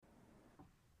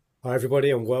Hi, everybody,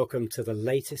 and welcome to the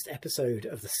latest episode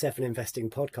of the Seven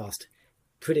Investing Podcast.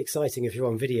 Pretty exciting if you're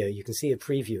on video. You can see a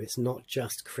preview. It's not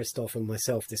just Christoph and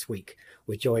myself this week.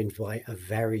 We're joined by a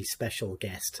very special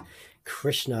guest,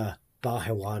 Krishna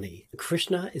Bahirwani.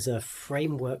 Krishna is a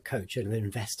framework coach and an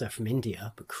investor from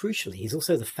India, but crucially, he's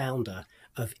also the founder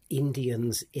of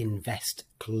Indians Invest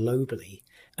Globally,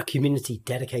 a community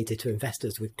dedicated to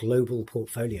investors with global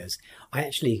portfolios. I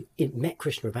actually met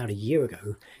Krishna about a year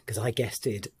ago because I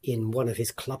guested in one of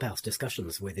his clubhouse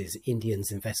discussions with his Indians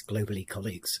Invest Globally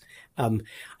colleagues.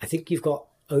 I think you've got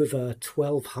over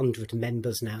 1,200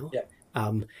 members now. Yeah.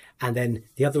 And then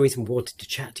the other reason we wanted to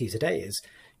chat to you today is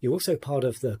you're also part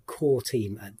of the core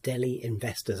team at Delhi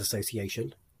Investors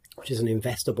Association, which is an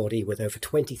investor body with over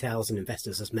 20,000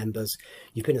 investors as members.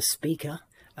 You've been a speaker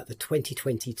at the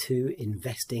 2022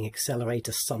 Investing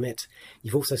Accelerator Summit.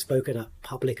 You've also spoken at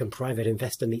public and private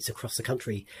investor meets across the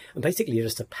country. And basically, you're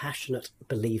just a passionate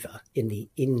believer in the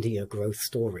India growth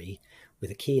story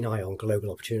with a keen eye on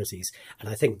global opportunities. And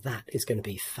I think that is going to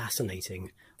be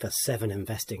fascinating for Seven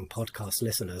Investing podcast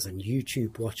listeners and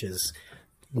YouTube watchers,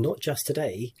 not just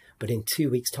today, but in 2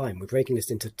 weeks' time. We're breaking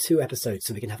this into 2 episodes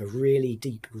so we can have a really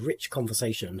deep, rich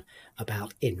conversation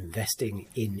about investing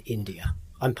in India.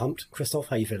 I'm pumped. Christoph,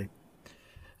 how are you feeling?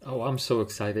 Oh, I'm so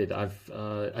excited.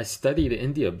 I studied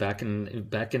India back in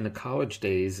the college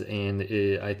days, and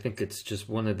I think it's just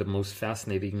one of the most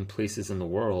fascinating places in the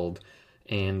world.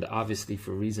 And obviously,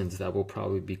 for reasons that will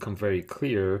probably become very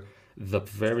clear, the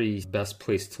very best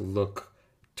place to look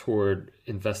toward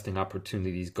investing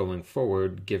opportunities going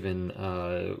forward, given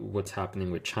what's happening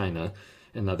with China.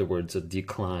 In other words, a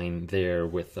decline there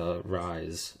with a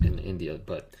rise in India.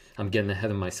 But I'm getting ahead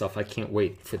of myself. I can't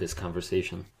wait for this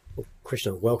conversation. Well,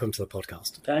 Krishna, welcome to the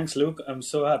podcast. Thanks, Luke. I'm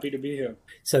so happy to be here.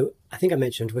 So I think I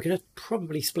mentioned we're going to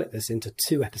probably split this into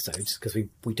 2 episodes because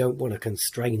we don't want to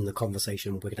constrain the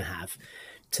conversation we're going to have.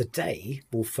 Today,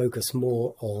 we'll focus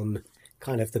more on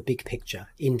kind of the big picture,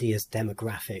 India's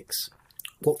demographics,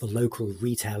 what the local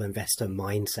retail investor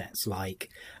mindset's like,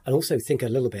 and also think a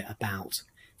little bit about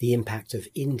the impact of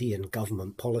Indian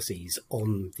government policies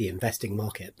on the investing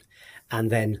market.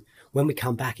 And then when we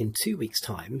come back in 2 weeks'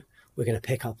 time, we're going to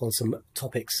pick up on some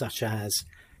topics such as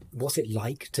what's it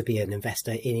like to be an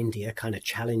investor in India, kind of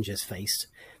challenges faced.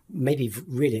 Maybe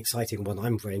really exciting one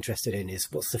I'm very interested in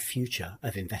is what's the future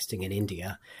of investing in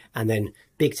India? And then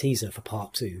big teaser for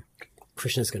part 2.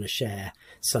 Krishna's going to share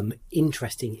some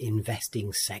interesting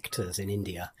investing sectors in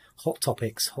India, hot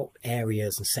topics, hot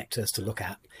areas and sectors to look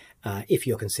at if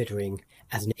you're considering,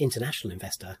 as an international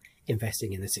investor,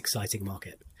 investing in this exciting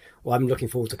market. Well, I'm looking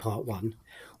forward to part 1.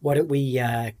 Why don't we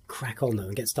crack on though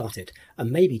and get started?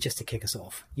 And maybe just to kick us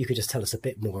off, you could just tell us a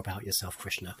bit more about yourself,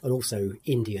 Krishna, and also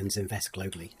Indians Invest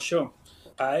Globally. Sure.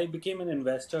 I became an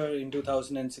investor in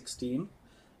 2016.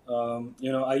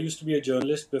 I used to be a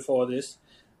journalist before this.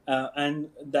 And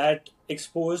that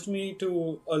exposed me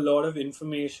to a lot of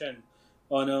information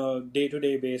on a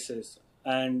day-to-day basis.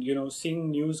 And,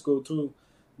 seeing news go through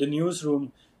the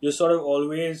newsroom, you're sort of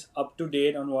always up to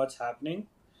date on what's happening.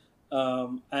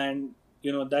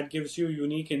 That gives you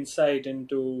unique insight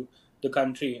into the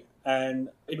country. And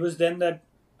it was then that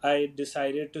I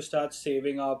decided to start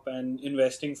saving up and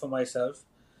investing for myself.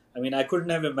 I mean, I couldn't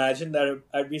have imagined that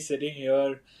I'd be sitting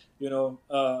here,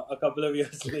 a couple of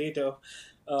years later.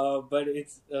 But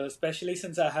it's especially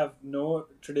since I have no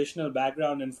traditional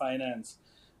background in finance.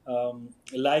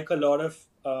 Like a lot of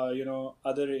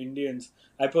other Indians,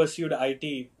 I pursued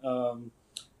IT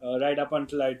right up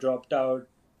until I dropped out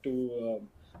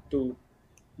to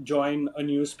join a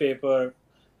newspaper.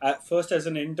 At first as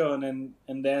an intern,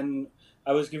 and then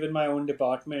I was given my own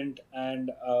department,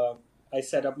 and I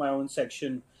set up my own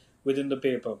section within the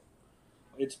paper.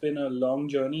 It's been a long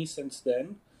journey since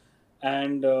then,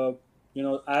 and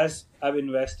as I've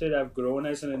invested, I've grown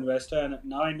as an investor, and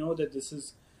now I know that this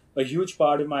is a huge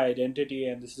part of my identity,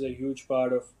 and this is a huge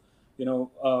part of,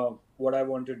 what I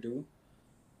want to do.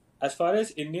 As far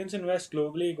as Indians Invest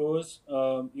Globally goes,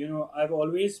 I've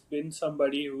always been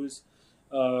somebody who's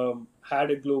had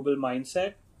a global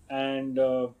mindset, and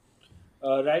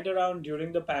right around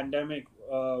during the pandemic,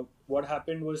 what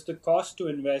happened was the cost to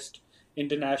invest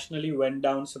internationally went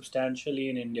down substantially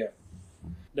in India.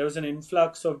 There was an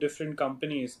influx of different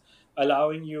companies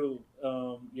allowing you,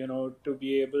 to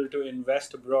be able to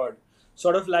invest abroad.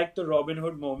 Sort of like the Robin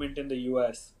Hood moment in the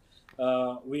US.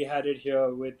 We had it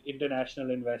here with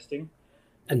international investing.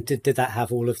 And did that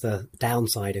have all of the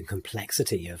downside and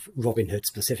complexity of Robinhood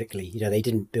specifically? They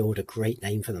didn't build a great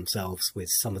name for themselves with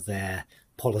some of their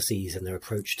policies and their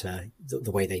approach to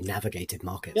the way they navigated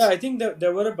markets. Yeah, I think that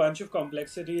there were a bunch of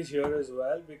complexities here as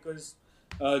well, because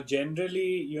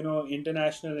generally,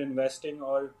 international investing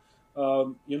or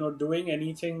doing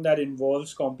anything that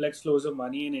involves complex flows of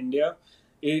money in India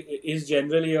is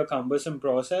generally a cumbersome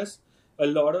process. A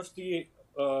lot of the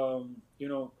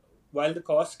while the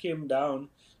costs came down,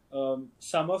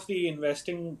 some of the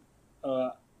investing,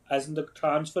 as in the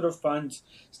transfer of funds,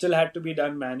 still had to be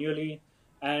done manually,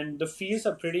 and the fees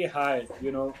are pretty high.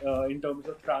 In terms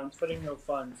of transferring your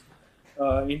funds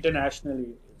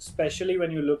internationally, especially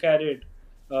when you look at it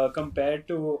compared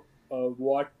to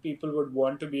what people would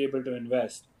want to be able to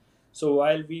invest. So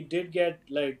while we did get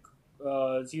like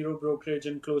zero brokerage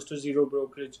and close to zero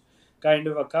brokerage kind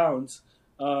of accounts,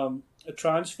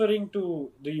 transferring to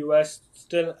the US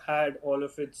still had all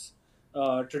of its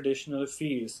traditional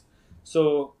fees.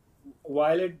 So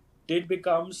while it did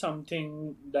become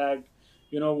something that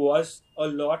was a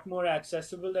lot more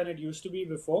accessible than it used to be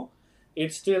before,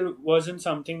 it still wasn't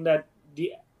something that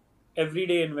the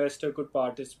everyday investor could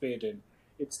participate in.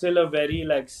 It's still a very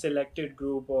like selected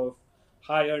group of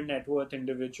higher net worth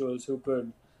individuals who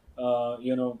could, uh,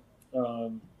 you know,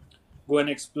 um, go and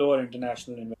explore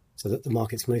international investment. So that the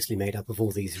market's mostly made up of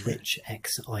all these rich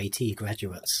ex-IT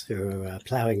graduates who are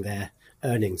ploughing their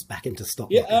earnings back into stock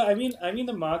Yeah, market. I mean,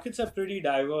 the markets are pretty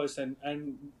diverse,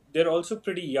 and they're also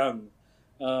pretty young.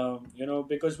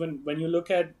 Because when you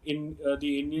look at in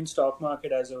the Indian stock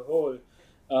market as a whole,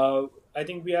 uh, I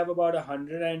think we have about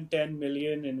 110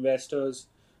 million investors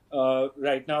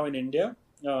right now in India.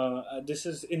 This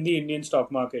is in the Indian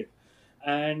stock market,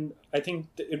 and I think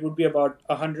it would be about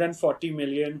 140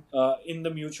 million in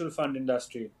the mutual fund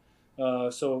industry.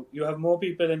 So you have more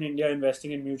people in India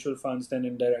investing in mutual funds than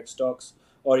in direct stocks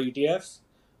or ETFs.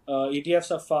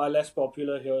 ETFs are far less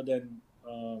popular here than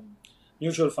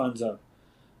mutual funds are.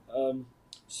 Um,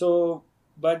 so,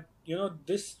 but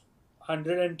this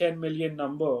 110 million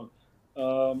number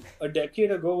a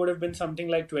decade ago would have been something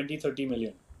like 20, 30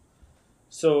 million.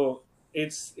 So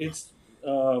it's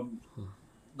um,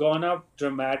 gone up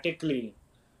dramatically.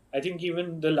 I think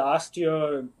even the last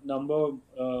year number,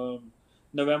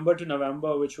 November to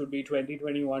November, which would be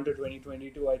 2021 to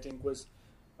 2022, I think was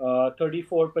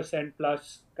 34%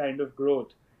 plus kind of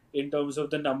growth in terms of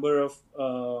the number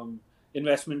of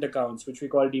investment accounts, which we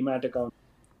call demat accounts.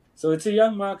 So it's a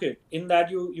young market in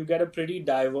that you get a pretty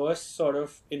diverse sort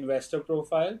of investor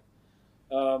profile.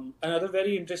 Another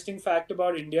very interesting fact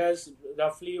about India is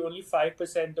roughly only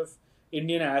 5% of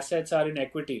Indian assets are in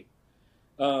equity.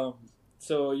 Um,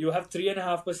 so you have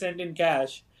 3.5% in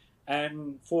cash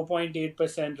and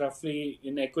 4.8% roughly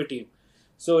in equity.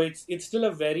 So it's still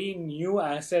a very new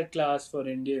asset class for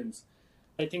Indians.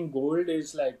 I think gold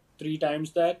is like three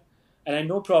times that, and I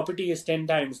know property is 10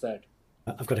 times that.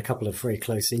 I've got a couple of very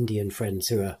close Indian friends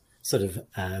who are sort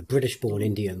of British-born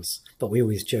Indians, but we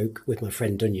always joke with my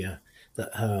friend Dunya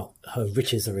that her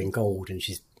riches are in gold, and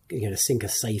she's going to sink a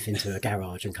safe into a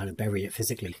garage and kind of bury it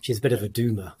physically. She's a bit of a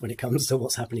doomer when it comes to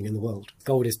what's happening in the world.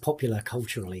 Gold is popular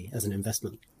culturally as an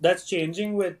investment. That's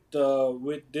changing with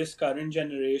this current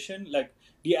generation. Like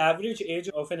the average age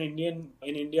of an Indian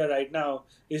in India right now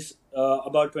is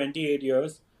about 28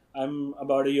 years. I'm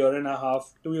about a year and a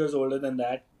half, 2 years older than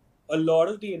that. A lot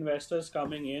of the investors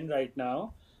coming in right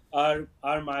now are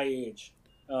my age,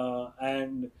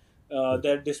 and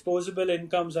their disposable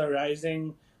incomes are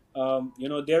rising.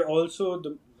 They're also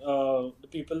the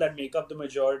people that make up the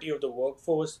majority of the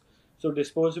workforce. So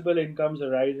disposable incomes are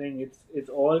rising. It's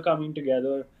all coming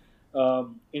together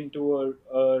into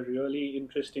a really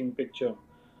interesting picture.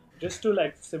 Just to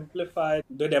like simplify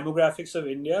the demographics of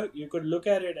India, you could look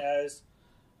at it as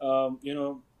um, you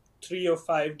know 3 or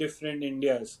 5 different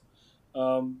Indias,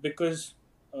 because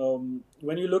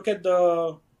when you look at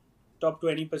the top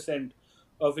 20%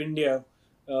 of India,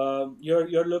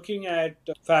 you're looking at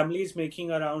families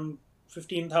making around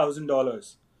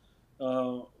 $15,000,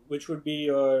 which would be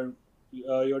your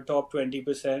top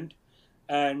 20%,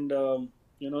 and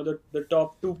the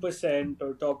top 2%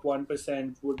 or top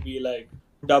 1% would be like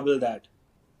double that,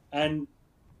 and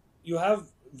you have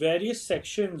various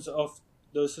sections of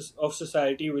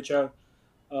society which are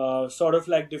sort of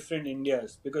like different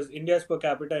Indias, because India's per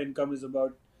capita income is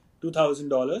about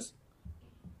 $2,000.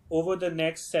 Over the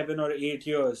next 7 or 8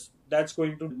 years, that's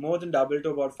going to more than double to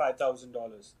about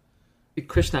 $5,000.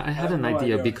 Krishna, I I had have an no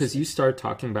idea idea, because honestly. you started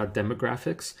talking about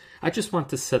demographics. I just want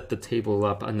to set the table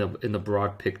up in the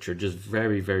broad picture, just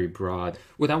very, very broad.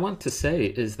 What I want to say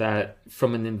is that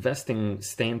from an investing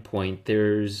standpoint,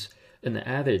 there's an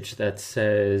adage that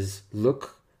says,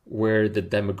 look where the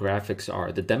demographics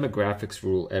are. The demographics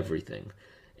rule everything.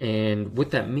 And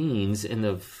what that means in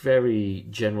a very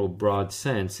general, broad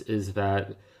sense is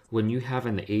that when you have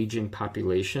an aging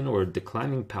population or a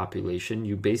declining population,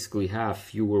 you basically have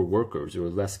fewer workers or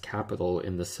less capital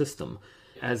in the system.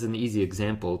 As an easy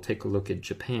example, take a look at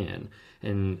Japan.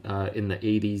 And in the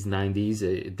 80s,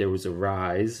 90s, there was a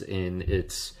rise in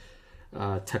its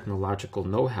technological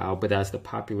know-how, but as the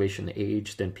population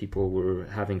aged and people were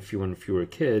having fewer and fewer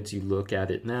kids, you look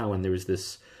at it now, and there's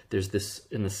this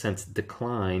in a sense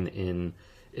decline in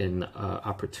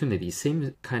opportunity.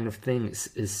 Same kind of thing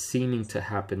is seeming to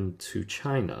happen to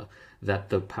China, that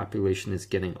the population is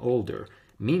getting older.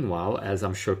 Meanwhile, as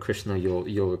I'm sure Krishna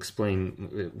you'll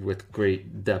explain with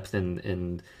great depth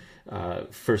and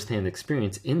firsthand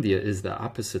experience, India is the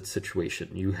opposite situation.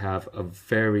 You have a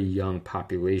very young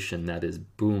population that is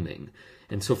booming.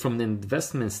 And so from an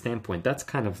investment standpoint, that's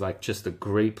kind of like just a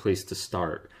great place to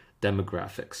start,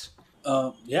 demographics.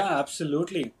 Yeah,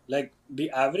 absolutely. Like the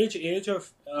average age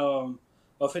of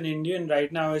an Indian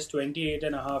right now is 28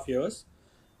 and a half years.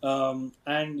 And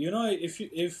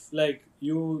if like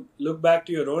you look back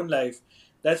to your own life,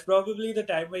 that's probably the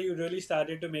time where you really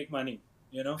started to make money.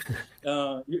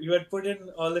 You had put in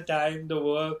all the time, the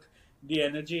work, the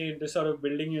energy into sort of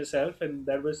building yourself, and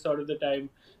that was sort of the time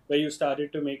where you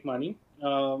started to make money.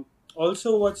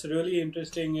 Also, what's really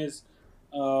interesting is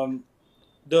um,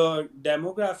 the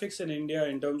demographics in India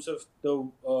in terms of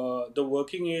the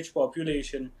working age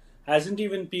population hasn't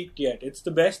even peaked yet. It's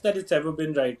the best that it's ever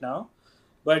been right now,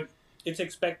 but it's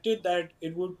expected that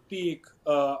it would peak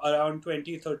around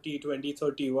 2030,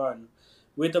 2031,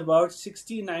 with about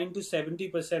 69 to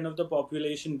 70% of the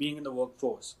population being in the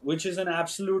workforce, which is an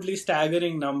absolutely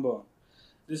staggering number.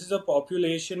 This is a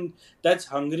population that's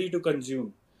hungry to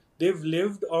consume. They've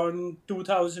lived on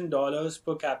 $2,000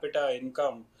 per capita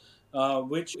income,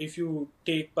 which, if you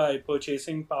take by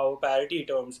purchasing power parity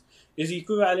terms, is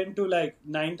equivalent to like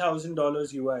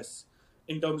 $9,000 US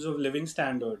in terms of living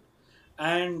standard.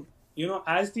 And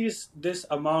as this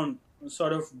amount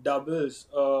sort of doubles,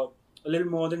 a little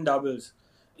more than doubles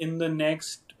in the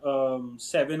next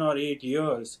 7 or 8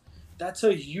 years, that's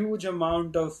a huge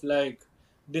amount of like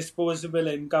disposable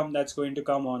income that's going to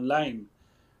come online,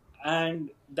 and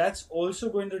that's also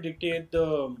going to dictate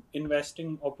the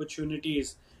investing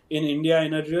opportunities in India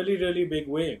in a really, really big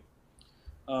way.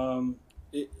 um,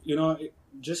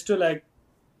 just to like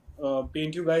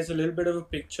paint you guys a little bit of a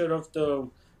picture of the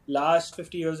last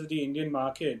 50 years of the Indian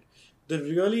market, the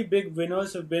really big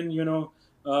winners have been,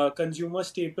 consumer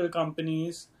staple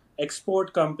companies,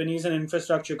 export companies, and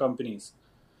infrastructure companies.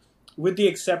 With the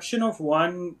exception of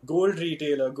one gold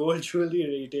retailer, gold jewelry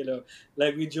retailer,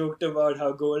 like we joked about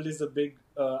how gold is a big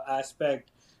aspect,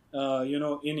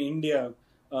 in India.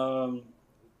 Um,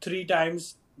 Three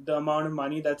times the amount of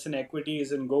money that's in equity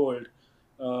is in gold.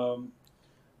 Um,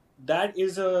 that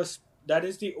is a that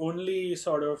is the only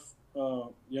sort of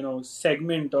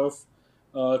segment of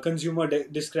consumer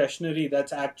discretionary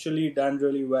that's actually done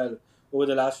really well over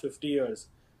the last 50 years,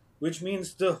 which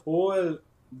means the whole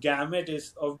gamut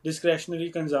is of discretionary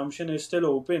consumption is still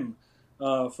open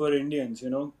for Indians,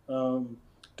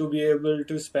 to be able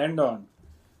to spend on.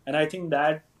 And I think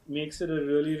that makes it a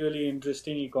really, really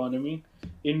interesting economy.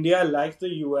 India, like the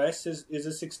US, is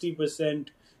a 60%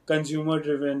 consumer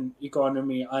driven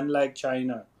economy, unlike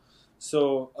China.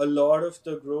 So a lot of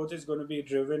the growth is going to be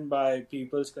driven by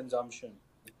people's consumption.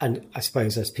 And I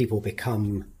suppose as people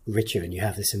become richer and you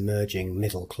have this emerging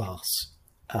middle class,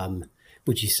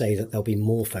 would you say that there'll be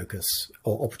more focus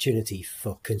or opportunity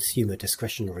for consumer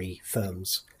discretionary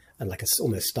firms and like a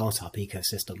almost startup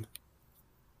ecosystem?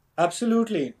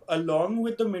 Absolutely. Along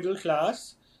with the middle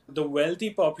class, the wealthy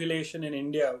population in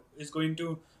India is going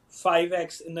to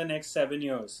 5x in the next 7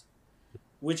 years,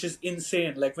 which is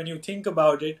insane. Like when you think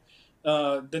about it,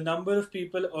 the number of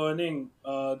people earning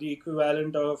the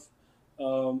equivalent of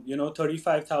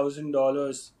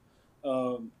 $35,000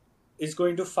 is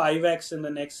going to 5x in the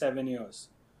next 7 years.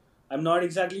 I'm not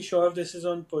exactly sure if this is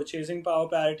on purchasing power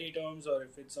parity terms or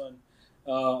if it's on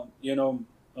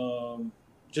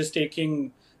just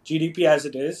taking GDP as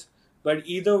it is. But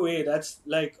either way, that's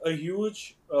like a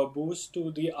huge boost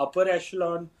to the upper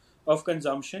echelon of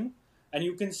consumption, and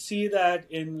you can see that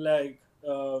in like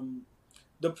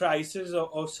the prices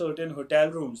of certain hotel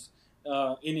rooms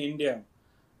in India.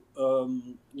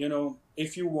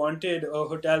 If you wanted a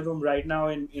hotel room right now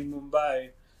in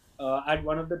Mumbai at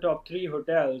one of the top three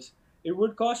hotels, it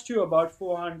would cost you about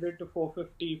 400 to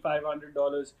 450,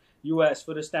 $500 US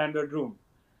for a standard room,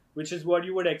 which is what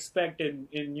you would expect in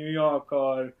New York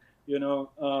or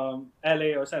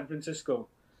LA or San Francisco.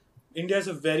 India is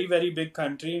a very, very big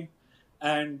country,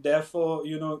 and therefore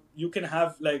you can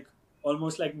have like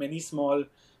almost like many small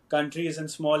countries and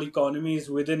small economies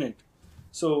within it.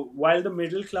 So while the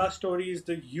middle class story is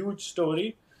the huge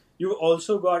story, you've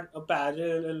also got a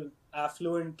parallel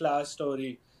affluent class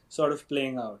story sort of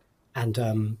playing out.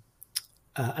 And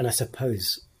I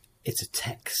suppose it's a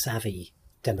tech savvy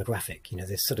demographic.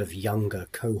 This sort of younger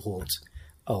cohort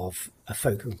of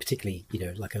folk, and particularly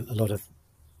like a lot of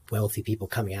wealthy people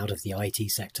coming out of the IT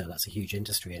sector. That's a huge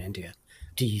industry in India.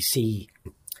 Do you see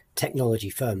technology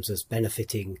firms as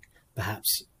benefiting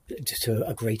perhaps to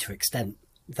a greater extent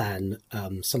than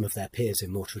some of their peers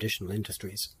in more traditional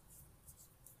industries?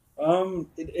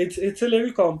 It's a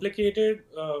little complicated,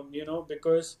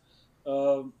 because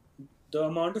uh, the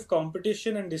amount of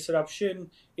competition and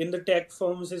disruption in the tech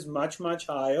firms is much, much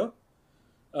higher.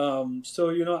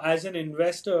 So, as an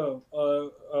investor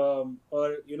or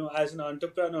as an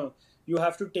entrepreneur, you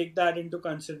have to take that into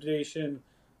consideration.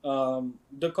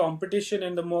 The competition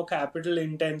in the more capital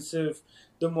intensive,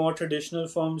 the more traditional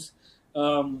firms,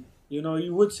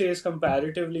 you would say is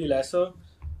comparatively lesser.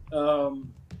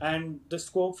 And the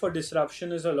scope for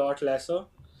disruption is a lot lesser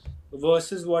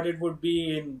versus what it would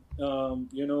be in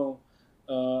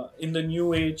the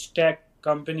new age tech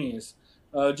companies.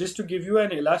 Just to give you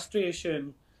an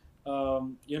illustration,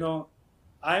 I'm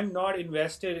not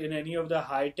invested in any of the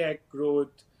high tech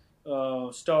growth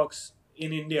stocks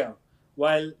in India,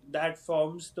 while that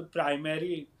forms the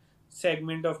primary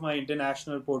segment of my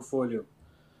international portfolio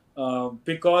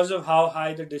because of how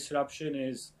high the disruption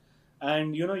is.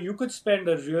 And you could spend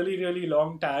a really, really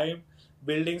long time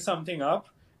building something up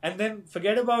and then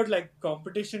forget about like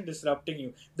competition disrupting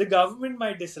you. The government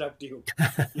might disrupt you.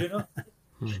 You know,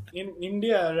 in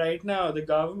India right now, the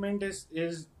government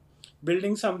is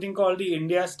building something called the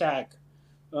India Stack,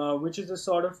 which is a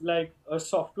sort of like a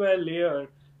software layer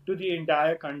to the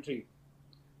entire country.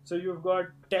 So you've got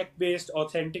tech-based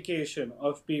authentication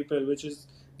of people, which is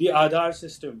the Aadhaar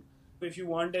system. If you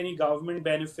want any government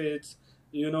benefits,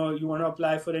 you want to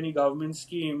apply for any government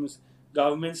schemes,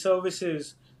 government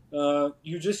services,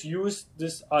 you just use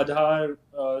this Aadhaar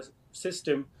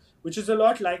system, which is a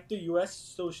lot like the US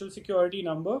Social Security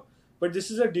number, but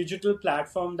this is a digital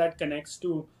platform that connects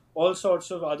to all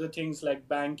sorts of other things like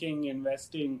banking,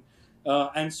 investing,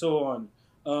 and so on.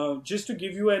 Just to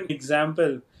give you an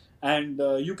example, and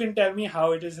you can tell me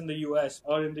how it is in the US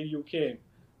or in the UK,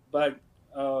 but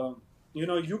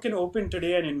you can open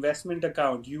today an investment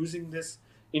account using this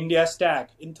India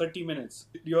Stack in 30 minutes.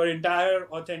 Your entire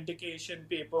authentication,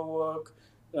 paperwork,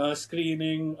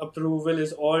 screening, approval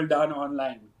is all done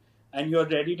online, and you're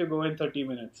ready to go in 30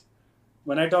 minutes.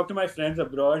 When I talk to my friends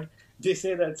abroad, they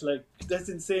say that's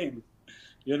insane,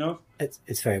 you know?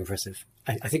 It's very impressive.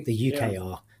 I think the UK Yeah.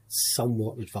 are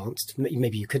somewhat advanced.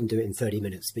 Maybe you couldn't do it in 30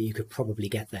 minutes, but you could probably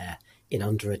get there in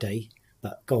under a day.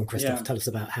 But go on, Christoph, Yeah. tell us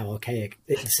about how archaic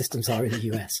the systems are in the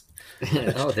US.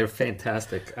 Oh, they're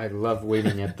fantastic. I love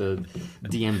waiting at the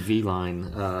DMV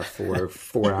line for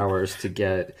 4 hours to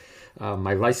get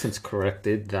my license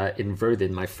corrected that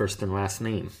inverted my first and last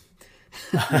name.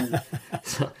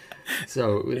 so,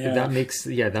 so Yeah. that makes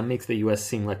the U.S.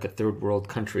 seem like a third world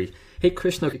country. Hey,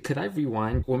 Krishna, could I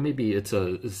rewind, or maybe it's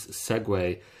a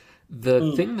segue?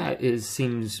 The thing that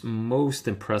seems most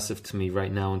impressive to me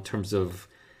right now in terms of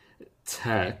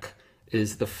tech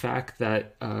is the fact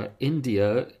that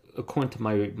India, according to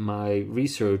my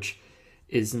research,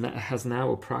 has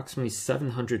now approximately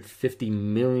 750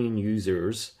 million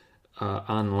users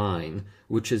online,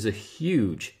 which is a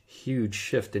huge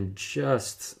shift in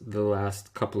just the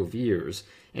last couple of years.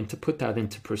 And to put that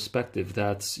into perspective,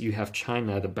 that's you have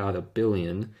China at about 1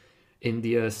 billion,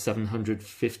 India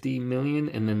 750 million,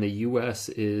 and then the US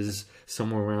is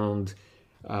somewhere around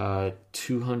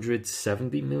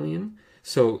 270 million.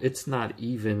 So it's not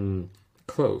even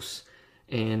close.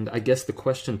 And I guess the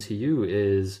question to you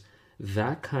is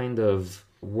that kind of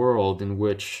world in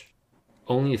which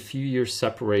only a few years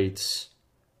separates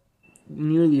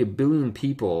nearly 1 billion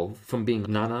people from being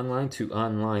not online to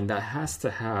online, that has to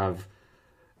have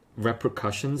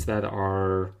repercussions that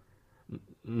are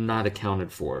not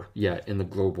accounted for yet in the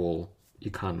global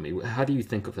economy. How do you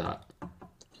think of that?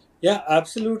 Yeah,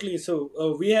 absolutely. So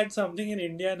we had something in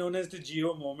India known as the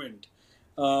Geo moment,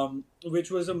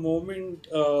 which was a moment,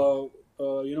 the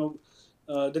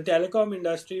telecom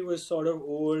industry was sort of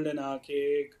old and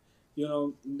archaic,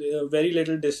 very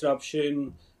little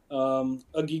disruption.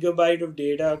 A gigabyte of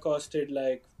data costed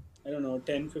like, I don't know,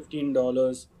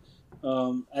 $10-15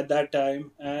 at that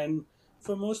time. And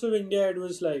for most of India, it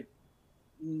was like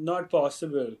not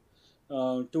possible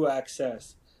to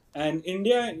access. And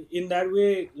India, in that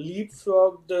way,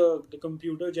 leapfrogged the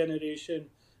computer generation.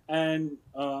 And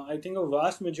I think a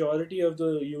vast majority of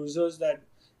the users that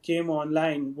came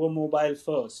online were mobile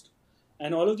first.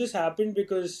 And all of this happened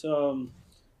because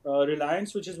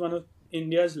Reliance, which is one of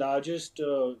India's largest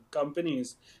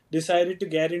companies, decided to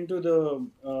get into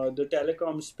the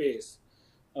telecom space.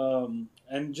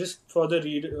 And just for the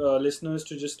listeners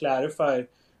to just clarify,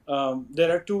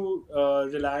 there are two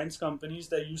Reliance companies.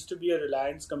 There used to be a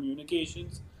Reliance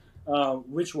Communications,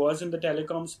 which was in the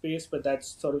telecom space, but that's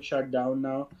sort of shut down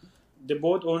now. They're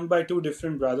both owned by two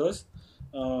different brothers.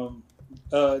 Um,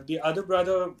 the other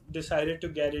brother decided to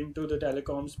get into the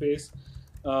telecom space,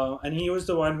 and he was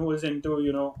the one who was into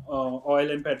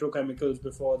oil and petrochemicals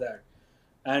before that,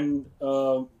 and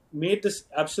made this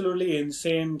absolutely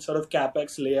insane sort of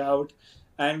capex layout,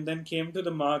 and then came to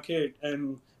the market.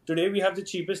 And today we have the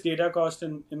cheapest data cost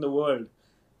in the world,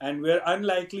 and we're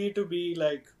unlikely to be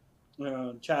like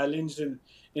challenged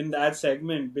in that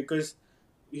segment because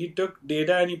he took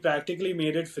data and he practically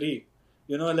made it free.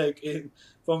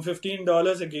 From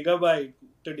 $15 a gigabyte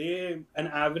today, an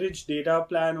average data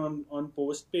plan on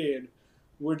postpaid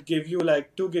would give you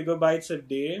like 2 gigabytes a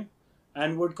day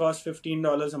and would cost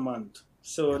 $15 a month.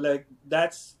 So like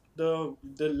that's the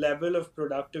level of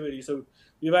productivity. So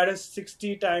we've had a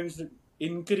 60 times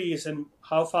increase in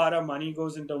how far our money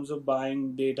goes in terms of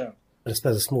buying data. I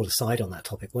suppose a small aside on that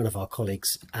topic, one of our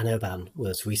colleagues, Anoban,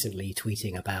 was recently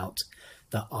tweeting about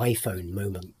the iPhone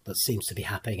moment that seems to be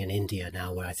happening in India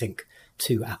now, where I think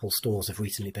 2 Apple stores have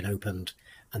recently been opened,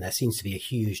 and there seems to be a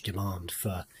huge demand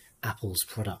for Apple's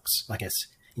products. I guess,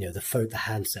 the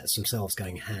handsets themselves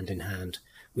going hand in hand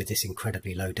with this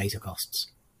incredibly low data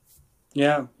costs.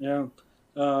 Yeah.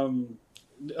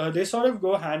 They sort of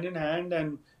go hand in hand,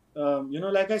 and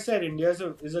like I said, India is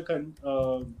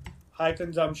a high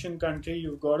consumption country.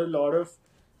 You've got a lot of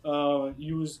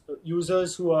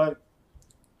users who are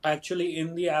actually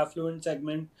in the affluent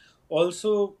segment.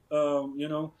 Also,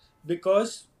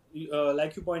 because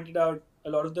like you pointed out, a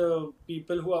lot of the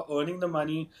people who are earning the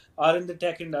money are in the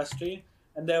tech industry,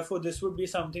 and therefore this would be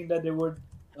something that they would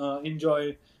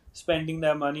enjoy spending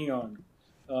their money on.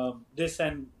 This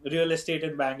and real estate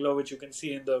in Bangalore, which you can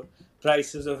see in the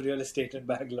prices of real estate in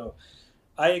Bangalore.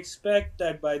 I expect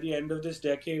that by the end of this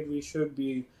decade, we should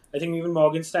be, I think even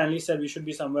Morgan Stanley said we should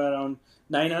be somewhere around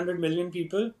 900 million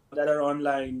people that are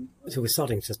online. So we're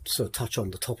starting to sort of touch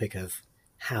on the topic of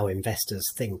how investors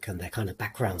think and their kind of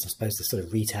backgrounds, I suppose, the sort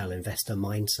of retail investor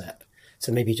mindset.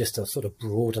 So maybe just to sort of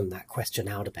broaden that question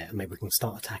out a bit, and maybe we can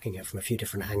start attacking it from a few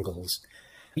different angles.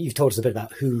 You've told us a bit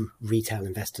about who retail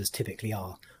investors typically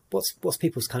are. What's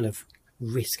people's kind of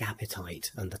risk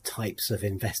appetite and the types of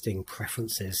investing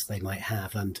preferences they might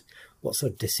have, and what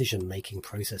sort of decision-making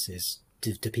processes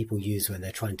do people use when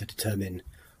they're trying to determine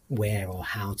where or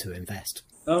how to invest?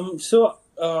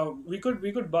 We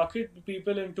could bucket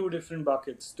people in two different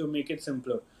buckets to make it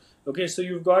simpler. Okay, so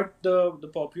you've got the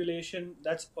population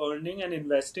that's earning and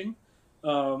investing,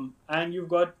 and you've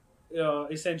got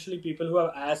essentially people who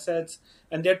have assets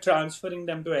and they're transferring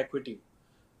them to equity.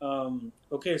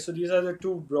 Okay, so these are the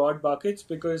two broad buckets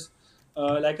because,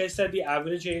 like I said, the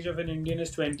average age of an Indian is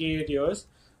 28 years.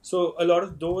 So a lot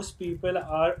of those people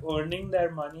are earning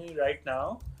their money right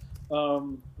now.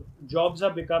 Jobs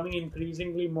are becoming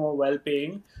increasingly more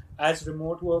well-paying as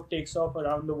remote work takes off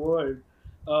around the world.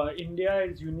 India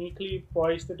is uniquely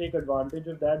poised to take advantage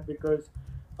of that because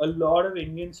a lot of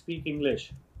Indians speak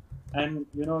English, and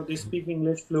they speak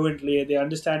English fluently. They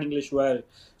understand English well,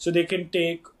 so they can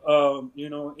take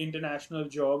international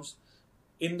jobs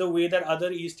in the way that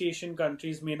other East Asian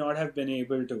countries may not have been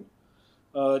able to.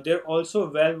 They're also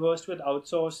well versed with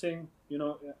outsourcing.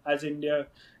 As India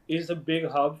is a big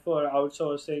hub for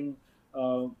outsourcing,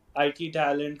 IT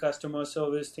talent, customer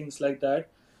service, things like that.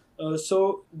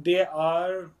 So they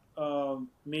are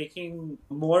making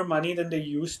more money than they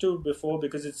used to before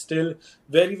because it's still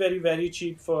very, very, very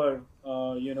cheap for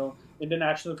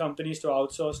international companies to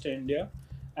outsource to India.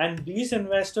 And these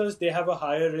investors, they have a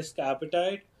higher risk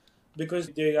appetite because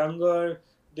they're younger,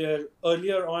 they're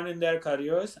earlier on in their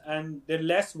careers, and they're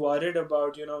less worried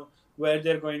about where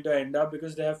they're going to end up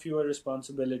because they have fewer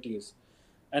responsibilities.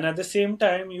 And at the same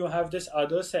time, you have this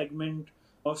other segment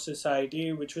of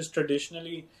society which was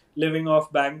traditionally living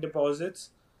off bank deposits,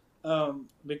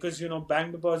 because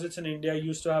bank deposits in India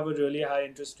used to have a really high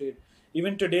interest rate.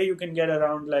 Even today, you can get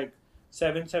around like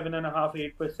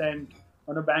 7.5, 8%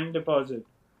 on a bank deposit.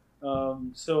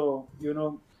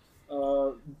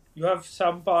 You have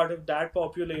some part of that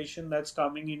population that's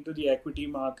coming into the equity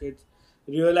markets,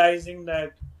 realizing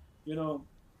that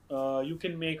you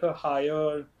can make a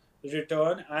higher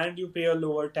return and you pay a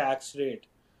lower tax rate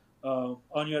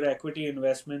on your equity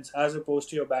investments as opposed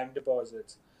to your bank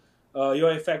deposits.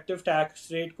 Your effective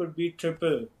tax rate could be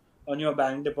triple on your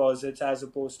bank deposits as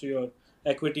opposed to your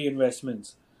equity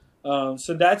investments.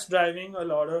 So that's driving a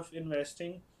lot of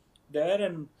investing there,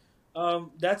 and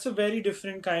that's a very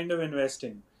different kind of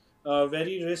investing,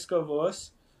 very risk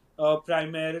averse,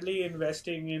 primarily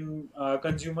investing in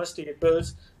consumer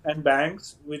staples and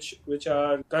banks, which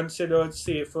are considered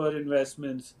safer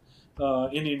investments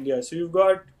in India. So you've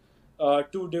got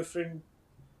two different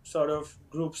sort of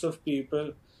groups of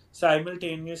people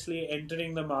simultaneously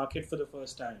entering the market for the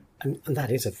first time. And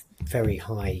that is a very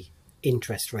high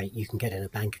interest rate you can get in a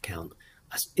bank account.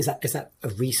 Is that a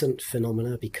recent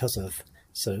phenomena because of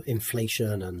sort of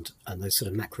inflation and those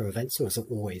sort of macro events, or has it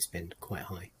always been quite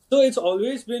high? So it's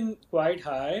always been quite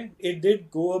high. It did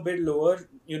go a bit lower,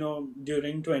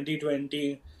 during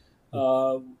 2020.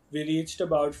 We reached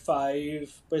about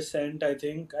 5%, I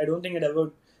think. I don't think it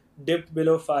ever dipped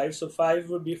below 5. So 5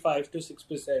 would be 5 to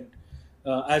 6%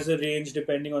 as a range,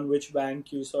 depending on which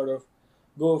bank you sort of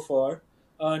go for.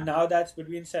 Now that's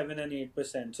between 7 and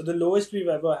 8%. So the lowest we've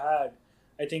ever had,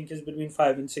 I think, is between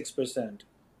 5 and 6%.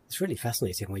 It's really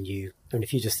fascinating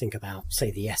if you just think about, say,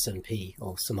 the S&P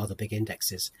or some other big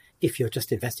indexes. If you're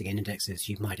just investing in indexes,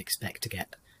 you might expect to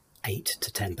get 8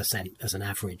 to 10% as an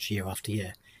average year after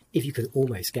year. If you could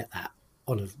almost get that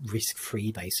on a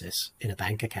risk-free basis in a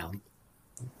bank account,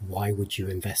 why would you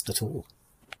invest at all?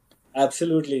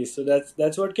 Absolutely. So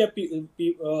that's what kept a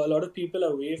lot of people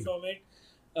away from it.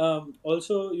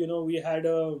 Also, we had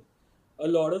a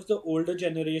lot of the older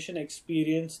generation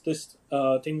experienced this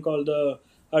thing called the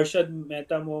Harshad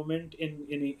Mehta moment in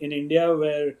India,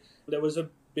 where there was a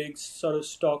big sort of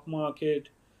stock market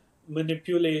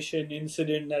manipulation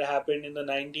incident that happened in the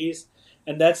 90s,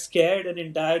 and that scared an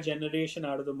entire generation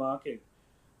out of the market.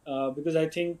 Because I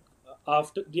think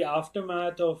after the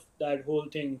aftermath of that whole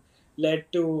thing led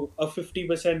to a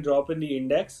 50% drop in the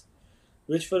index,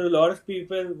 which for a lot of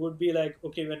people would be like,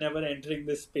 okay, we're never entering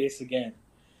this space again,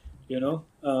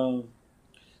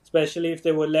 especially if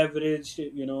they were leveraged,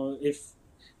 if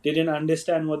they didn't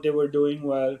understand what they were doing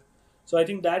well. So I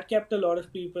think that kept a lot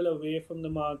of people away from the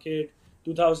market.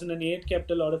 2008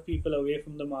 kept a lot of people away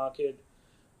from the market.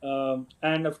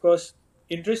 And of course,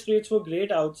 interest rates were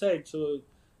great outside, so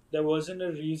there wasn't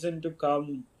a reason to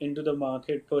come into the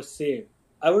market per se.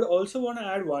 I would also want to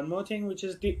add one more thing, which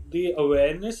is the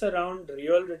awareness around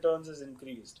real returns has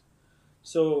increased.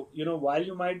 So, while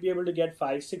you might be able to get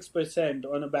 5-6%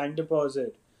 on a bank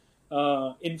deposit,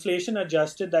 inflation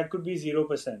adjusted, that could be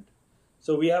 0%.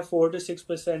 So we have 4 to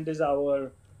 6% is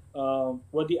our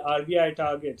what the RBI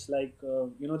targets. Like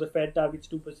the Fed targets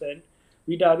 2%.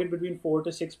 We target between 4 to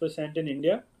 6% in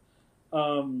India.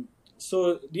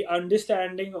 So the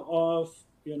understanding of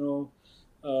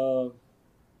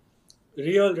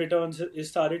real returns is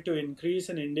started to increase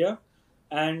in India,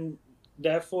 and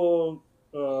therefore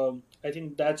I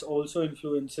think that's also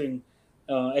influencing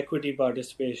equity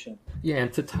participation. Yeah,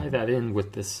 and to tie that in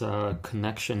with this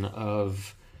connection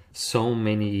of so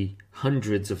many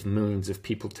hundreds of millions of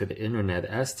people to the internet,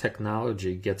 as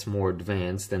technology gets more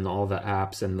advanced and all the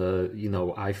apps and the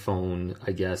iPhone,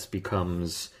 I guess,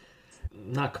 becomes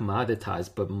not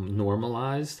commoditized but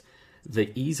normalized,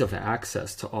 the ease of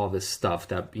access to all this stuff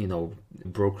that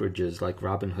brokerages like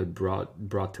Robinhood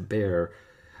brought to bear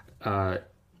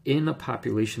in a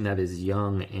population that is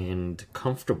young and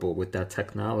comfortable with that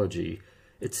technology,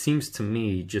 it seems to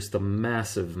me just a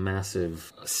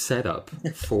massive setup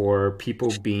for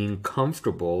people being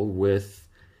comfortable with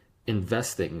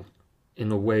investing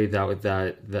in a way that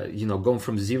going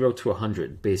from 0 to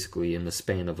 100 basically in the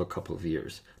span of a couple of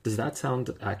years. Does that sound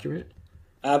accurate?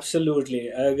 Absolutely.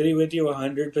 I agree with you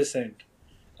 100%.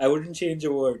 I wouldn't change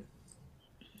a word.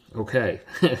 Okay.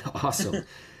 Awesome.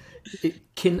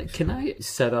 Can I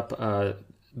set up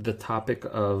the topic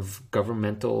of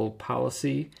governmental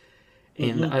policy?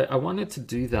 And I wanted to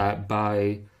do that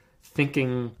by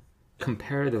thinking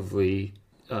comparatively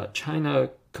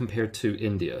China compared to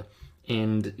India.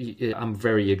 And I'm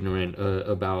very ignorant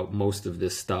about most of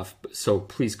this stuff, so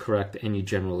please correct any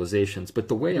generalizations. But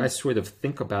the way I sort of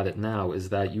think about it now is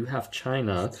that you have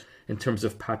China, in terms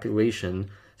of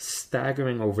population,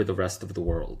 staggering over the rest of the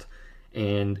world.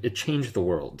 And it changed the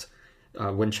world.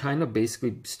 When China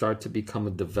basically started to become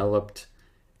a developed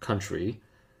country,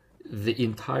 the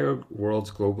entire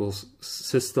world's global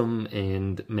system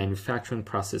and manufacturing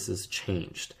processes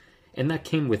changed. And that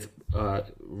came with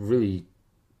really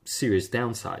serious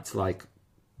downsides like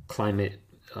climate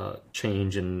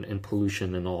change and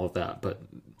pollution and all of that. But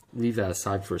leave that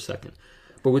aside for a second.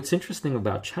 But what's interesting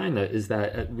about China is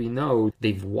that we know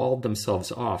they've walled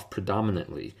themselves off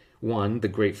predominantly. One, the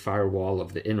great firewall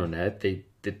of the internet.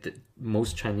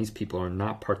 Most Chinese people are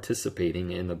not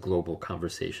participating in a global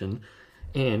conversation.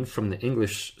 And from the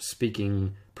English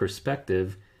speaking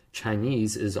perspective,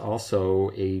 Chinese is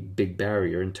also a big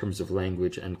barrier in terms of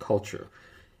language and culture.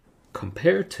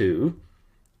 Compared to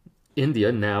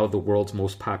India, now the world's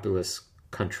most populous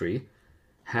country,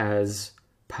 has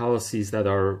policies that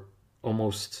are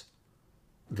almost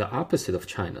the opposite of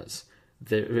China's.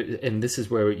 And this is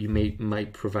where you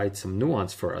might provide some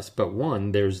nuance for us. But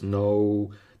one, there's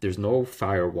no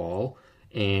firewall,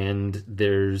 and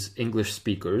there's English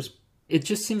speakers. It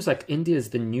just seems like India is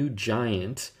the new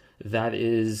giant that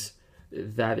is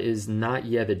not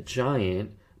yet a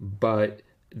giant, but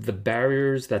the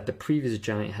barriers that the previous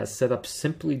giant has set up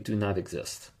simply do not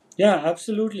exist. Yeah,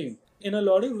 absolutely. In a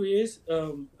lot of ways,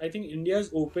 I think India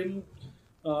is open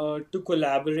to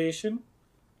collaboration,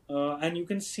 and you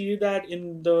can see that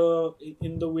in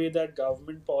the way that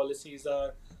government policies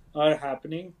are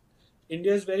happening.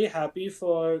 India is very happy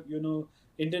for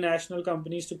international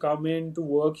companies to come in to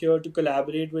work here to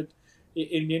collaborate with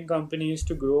Indian companies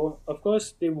to grow. Of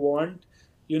course, they want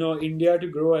India to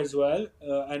grow as well,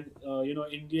 and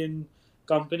Indian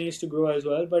companies to grow as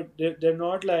well. But they're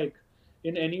not like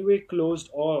in any way closed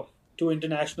off to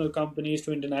international companies,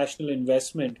 to international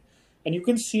investment, and you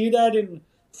can see that in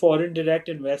foreign direct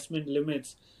investment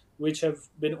limits, which have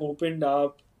been opened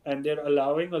up, and they're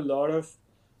allowing a lot of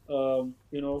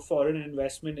foreign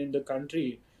investment in the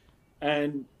country.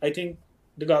 And I think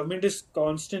the government is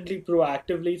constantly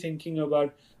proactively thinking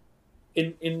about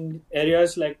in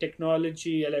areas like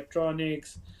technology,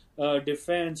 electronics,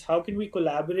 defense. How can we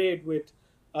collaborate with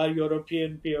our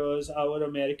European peers, our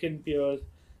American peers,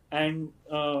 and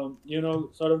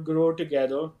sort of grow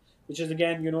together? Which is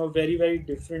again a very very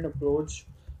different approach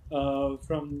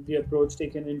from the approach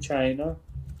taken in China.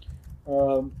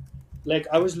 Um, like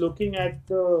I was looking at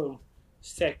the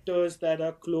sectors that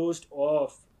are closed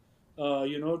off,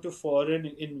 to foreign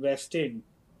investing,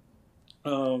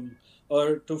 um,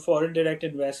 or to foreign direct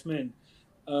investment,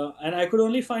 and I could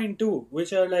only find two,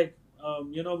 which are like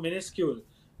minuscule: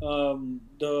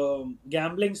 the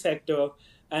gambling sector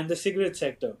and the cigarette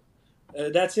sector.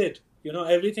 That's it.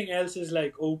 Everything else is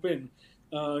like open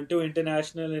to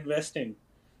international investing.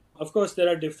 Of course, there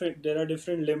are different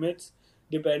limits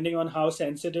depending on how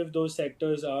sensitive those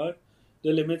sectors are.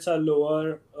 The limits are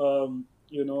lower.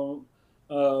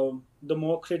 The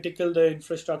more critical the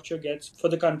infrastructure gets for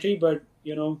the country, but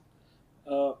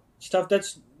stuff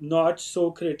that's not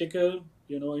so critical,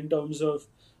 in terms of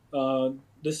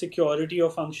the security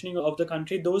or functioning of the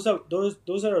country, those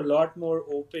are a lot more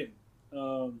open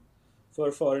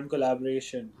for foreign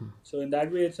collaboration. So in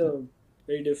that way, it's a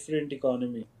very different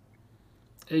economy.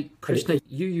 Hey, Krishna,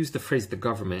 you used the phrase the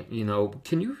government.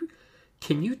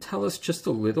 Can you tell us just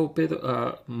a little bit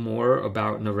more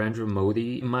about Narendra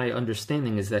Modi? My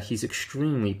understanding is that he's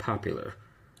extremely popular,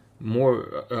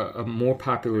 more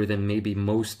popular than maybe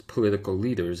most political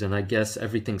leaders, and I guess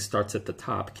everything starts at the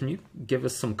top. Can you give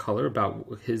us some color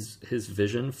about his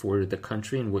vision for the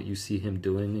country and what you see him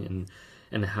doing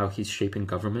and how he's shaping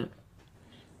government?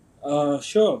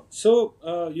 Sure. So,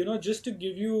 just to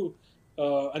give you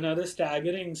another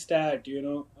staggering stat,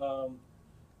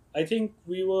 I think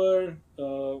we were,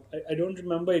 I don't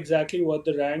remember exactly what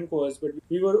the rank was, but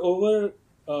we were over,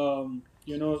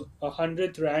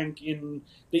 100th rank in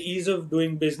the ease of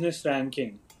doing business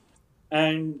ranking.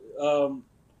 And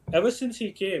ever since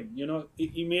he came,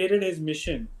 he made it his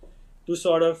mission to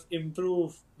sort of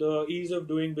improve the ease of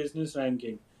doing business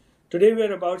ranking. Today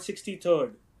we're about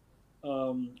 63rd.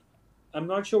 Um, I'm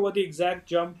not sure what the exact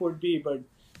jump would be, but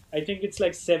I think it's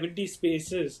like 70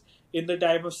 spaces in the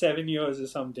time of 7 years or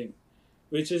something,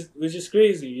 which is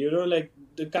crazy. Like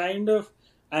the kind of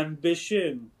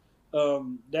ambition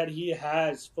that he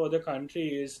has for the country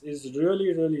is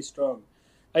really really strong.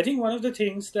 I think one of the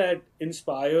things that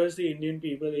inspires the Indian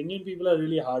people. Indian people are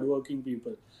really hardworking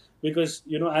people, because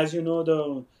as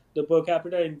the per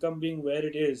capita income being where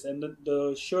it is, and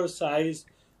the sheer size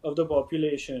of the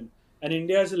population, and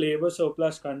India is a labor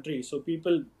surplus country, so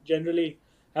people generally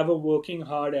have a working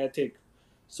hard ethic.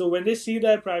 So when they see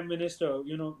their prime minister,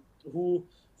 who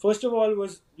first of all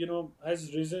was,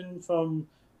 has risen from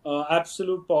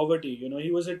absolute poverty.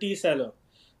 He was a tea seller.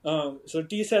 So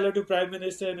tea seller to prime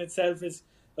minister in itself is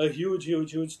a huge,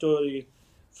 huge, huge story.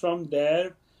 From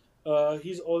there,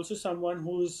 he's also someone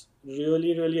who's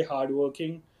really, really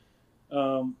hardworking.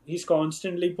 He's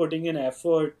constantly putting in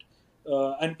effort,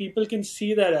 and people can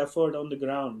see that effort on the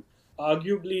ground.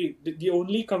 Arguably, the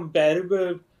only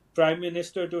comparable prime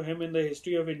minister to him in the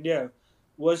history of India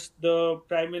was the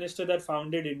prime minister that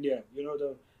founded India.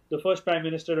 The first prime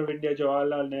minister of India,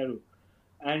 Jawaharlal Nehru.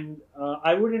 And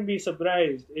I wouldn't be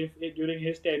surprised if during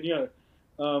his tenure,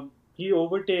 he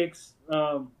overtakes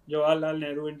Jawaharlal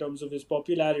Nehru in terms of his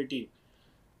popularity.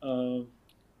 Uh,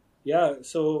 yeah,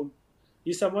 so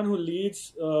he's someone who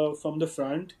leads from the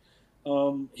front.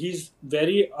 He's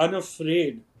very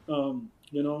unafraid,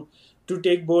 to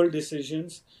take bold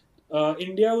decisions.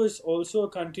 India was also a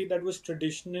country that was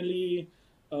traditionally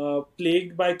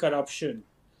plagued by corruption,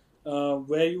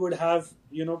 where you would have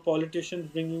politicians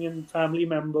bringing in family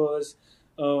members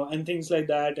and things like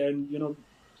that, and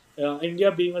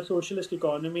India being a socialist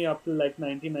economy up to like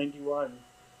 1991,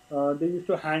 they used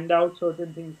to hand out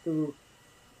certain things to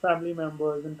family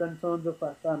members and concerns of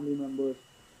family members.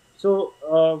 So,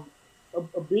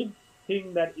 a big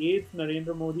thing that aids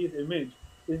Narendra Modi's image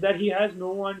is that he has no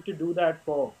one to do that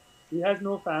for. He has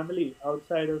no family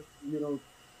outside of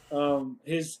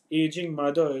his aging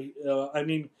mother. I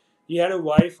mean, he had a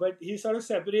wife, but he sort of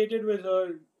separated with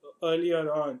her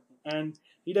earlier on, and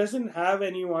he doesn't have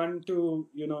anyone to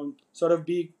sort of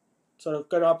be sort of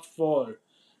corrupt for,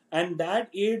 and that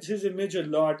aids his image a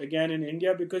lot again in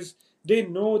India, because they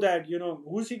know that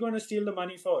who's he going to steal the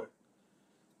money for,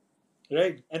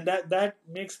 right? And that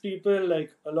makes people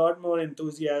like a lot more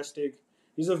enthusiastic.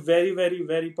 He's a very, very,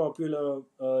 very popular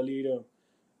leader,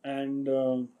 and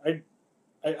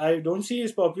I don't see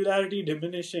his popularity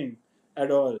diminishing at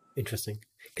all. Interesting.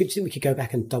 Could you think we could go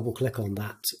back and double click on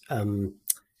that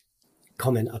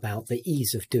comment about the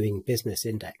ease of doing business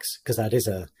index, because that is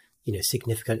a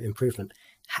significant improvement.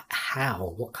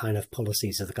 How? What kind of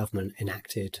policies have the government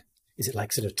enacted? Is it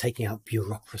like sort of taking out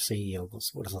bureaucracy, or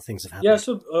what other things have happened? Yeah,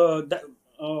 so that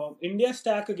India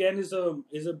Stack again is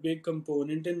a big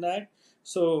component in that.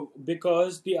 So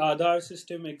because the Aadhaar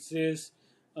system exists,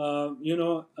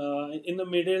 in the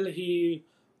middle he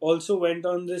also went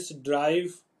on this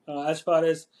drive as far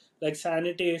as like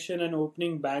sanitation and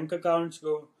opening bank accounts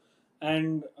go.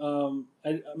 And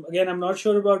again, I'm not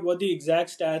sure about what the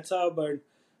exact stats are, but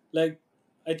like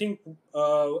I think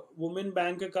women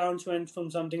bank accounts went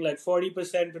from something like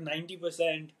 40% to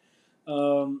 90%.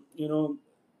 You know,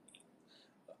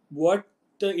 what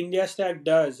the India Stack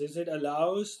does is it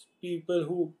allows people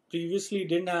who previously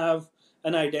didn't have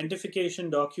an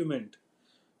identification document,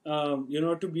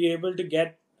 to be able to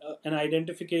get an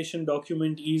identification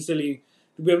document easily,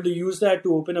 to be able to use that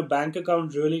to open a bank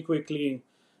account really quickly.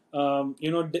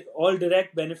 All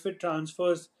direct benefit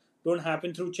transfers don't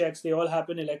happen through checks, they all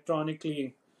happen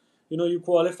electronically. You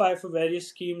qualify for various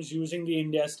schemes using the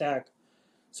India Stack.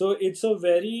 So it's a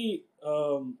very,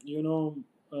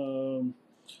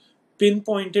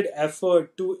 pinpointed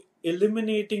effort to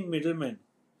eliminating middlemen.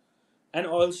 And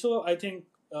also, I think,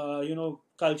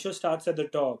 culture starts at the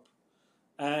top,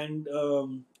 and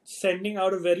sending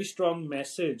out a very strong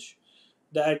message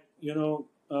that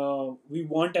we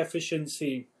want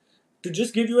efficiency. To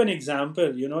just give you an example,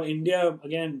 India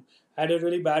again had a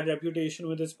really bad reputation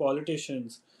with its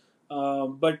politicians,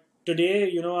 but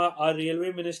today, our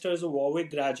railway minister is a Warwick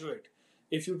graduate.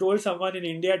 If you told someone in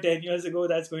India 10 years ago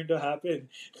that's going to happen,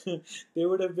 they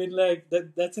would have been like,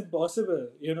 That's impossible."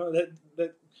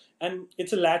 And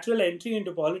it's a lateral entry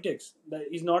into politics. That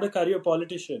he's not a career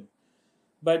politician,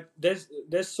 but there's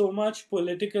so much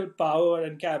political power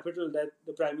and capital that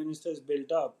the prime minister has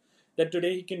built up, that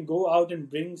today he can go out and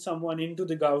bring someone into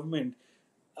the government,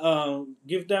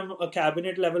 give them a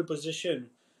cabinet level position,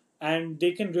 and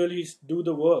they can really do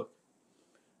the work.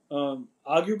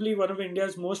 Arguably one of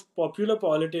India's most popular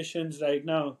politicians right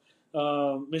now,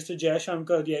 Mr.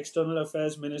 Jaishankar, the external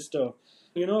affairs minister,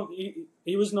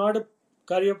 he was not a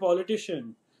career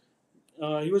politician.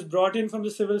 He was brought in from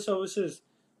the civil services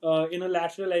in a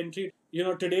lateral entry.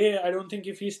 Today, I don't think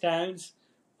if he stands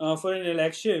for an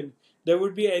election, there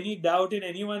would be any doubt in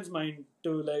anyone's mind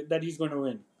to like that he's going to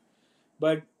win.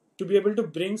 But to be able to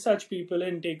bring such people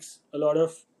in takes a lot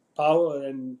of power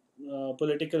and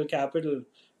political capital,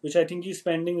 which I think he's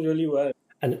spending really well.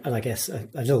 And I guess a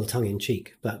little tongue in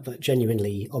cheek, but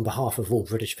genuinely, on behalf of all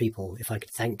British people, if I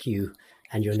could thank you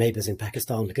and your neighbours in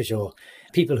Pakistan, because your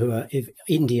people who are of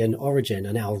Indian origin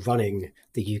are now running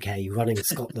the UK, running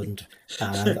Scotland,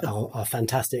 our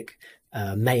fantastic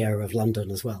mayor of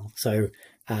London as well. So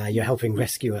you're helping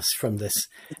rescue us from this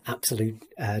absolute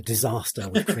disaster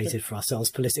we've created for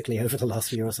ourselves politically over the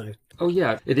last year or so. Oh,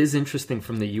 yeah. It is interesting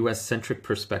from the US-centric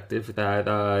perspective that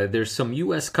there's some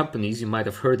US companies, you might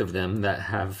have heard of them, that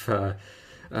have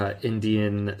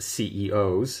Indian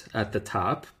CEOs at the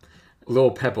top.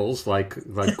 Little pebbles like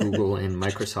Google and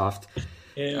Microsoft.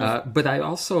 Yeah. But I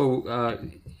also,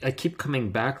 I keep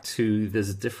coming back to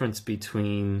this difference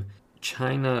between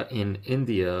China and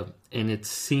India, and it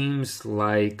seems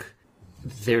like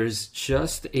there's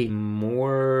just a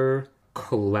more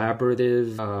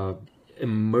collaborative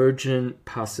emergent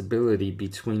possibility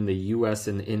between the US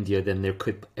and India than there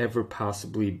could ever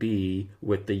possibly be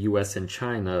with the US and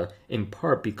China, in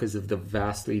part because of the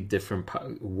vastly different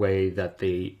way that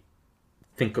they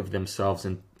think of themselves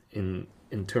in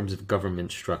terms of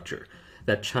government structure.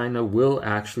 That China will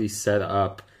actually set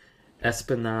up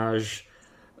espionage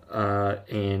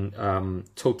and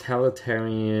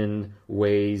totalitarian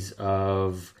ways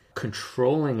of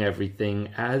controlling everything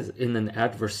as in an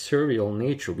adversarial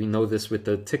nature. We know this with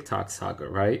the TikTok saga,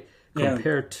 right? Yeah.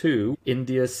 Compared to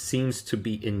India seems to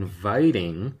be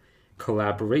inviting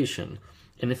collaboration.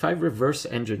 And if I reverse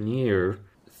engineer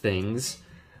things,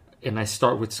 and I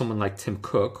start with someone like Tim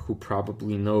Cook, who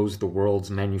probably knows the world's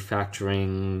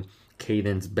manufacturing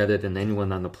cadence better than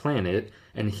anyone on the planet,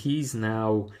 and he's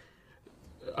now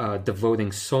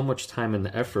devoting so much time and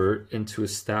effort into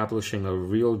establishing a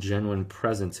real genuine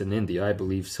presence in India. I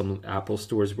believe some Apple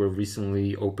stores were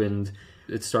recently opened.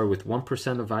 It started with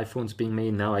 1% of iPhones being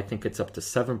made. Now I think it's up to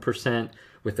 7%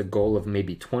 with a goal of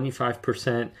maybe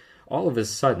 25%. All of a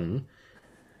sudden,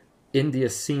 India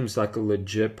seems like a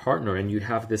legit partner, and you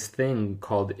have this thing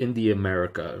called India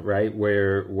America, right?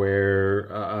 Where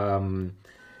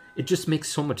it just makes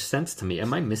so much sense to me.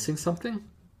 Am I missing something?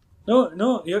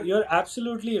 No, you're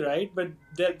absolutely right. But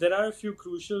there are a few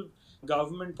crucial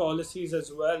government policies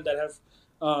as well that have,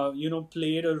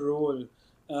 played a role.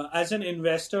 As an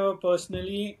investor,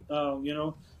 personally,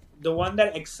 the one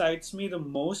that excites me the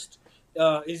most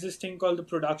is this thing called the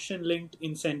Production-Linked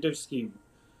Incentive Scheme.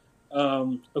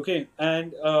 Okay,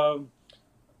 and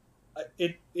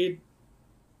it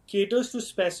caters to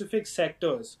specific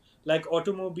sectors like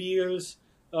automobiles,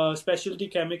 specialty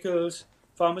chemicals,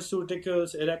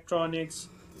 pharmaceuticals, electronics,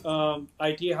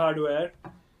 IT hardware,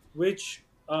 which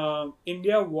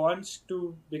India wants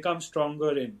to become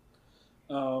stronger in.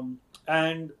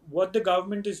 And what the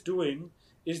government is doing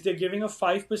is they're giving a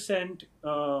 5%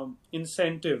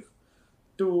 incentive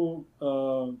to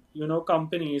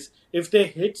companies if they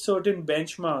hit certain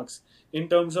benchmarks in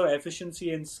terms of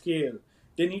efficiency and scale.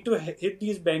 They need to hit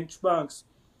these benchmarks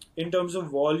in terms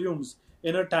of volumes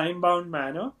in a time-bound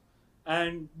manner,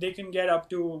 and they can get up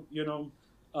to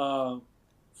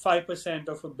 5%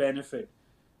 of a benefit.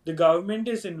 The government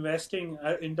is investing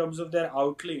in terms of their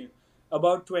outlay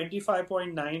about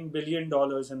 $25.9 billion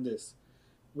in this,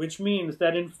 which means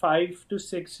that in 5 to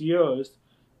 6 years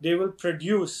they will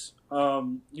produce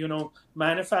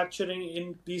manufacturing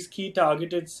in these key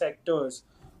targeted sectors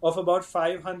of about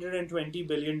 $520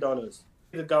 billion.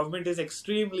 The government is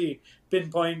extremely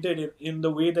pinpointed in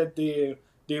the way that they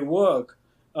work.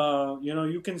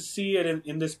 You can see it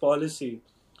in this policy.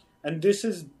 And this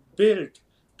is built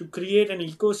to create an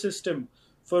ecosystem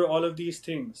for all of these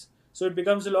things. So it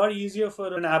becomes a lot easier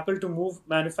for an Apple to move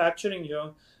manufacturing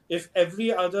here if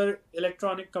every other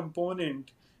electronic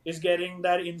component is getting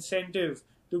that incentive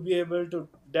to be able to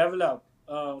develop,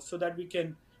 so that we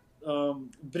can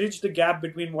bridge the gap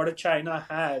between what China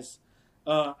has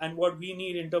and what we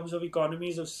need in terms of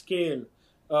economies of scale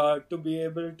to be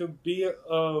able to be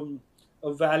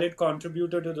a valid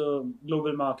contributor to the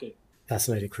global market.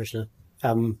 Fascinating, Krishna.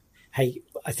 Hey,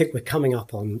 I think we're coming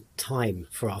up on time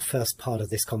for our first part of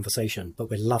this conversation, but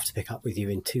we'd love to pick up with you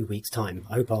in 2 weeks' time.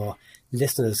 I hope our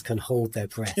listeners can hold their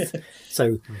breath.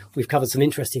 So we've covered some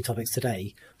interesting topics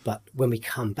today, but when we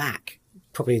come back,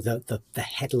 probably the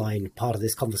headline part of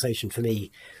this conversation for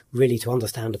me, really to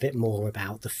understand a bit more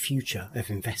about the future of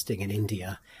investing in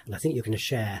India. And I think you're going to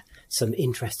share some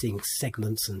interesting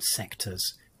segments and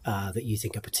sectors that you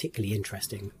think are particularly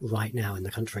interesting right now in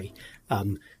the country.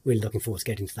 Really looking forward to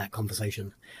getting to that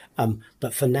conversation.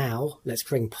 But for now, let's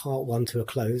bring part one to a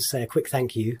close. Say a quick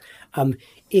thank you.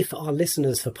 If our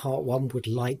listeners for part one would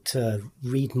like to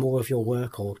read more of your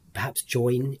work or perhaps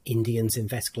join Indians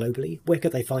Invest Globally, where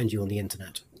could they find you on the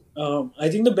internet? I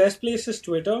think the best place is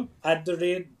Twitter,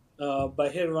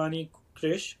 @Bahirwani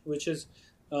Krish, which is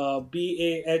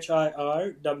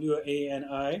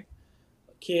BAHIRWANI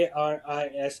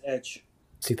KRISH.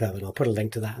 Superb, and I'll put a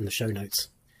link to that in the show notes.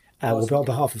 Awesome. Well, on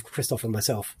behalf of Christoph and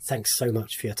myself, thanks so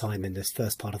much for your time in this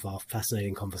first part of our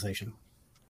fascinating conversation.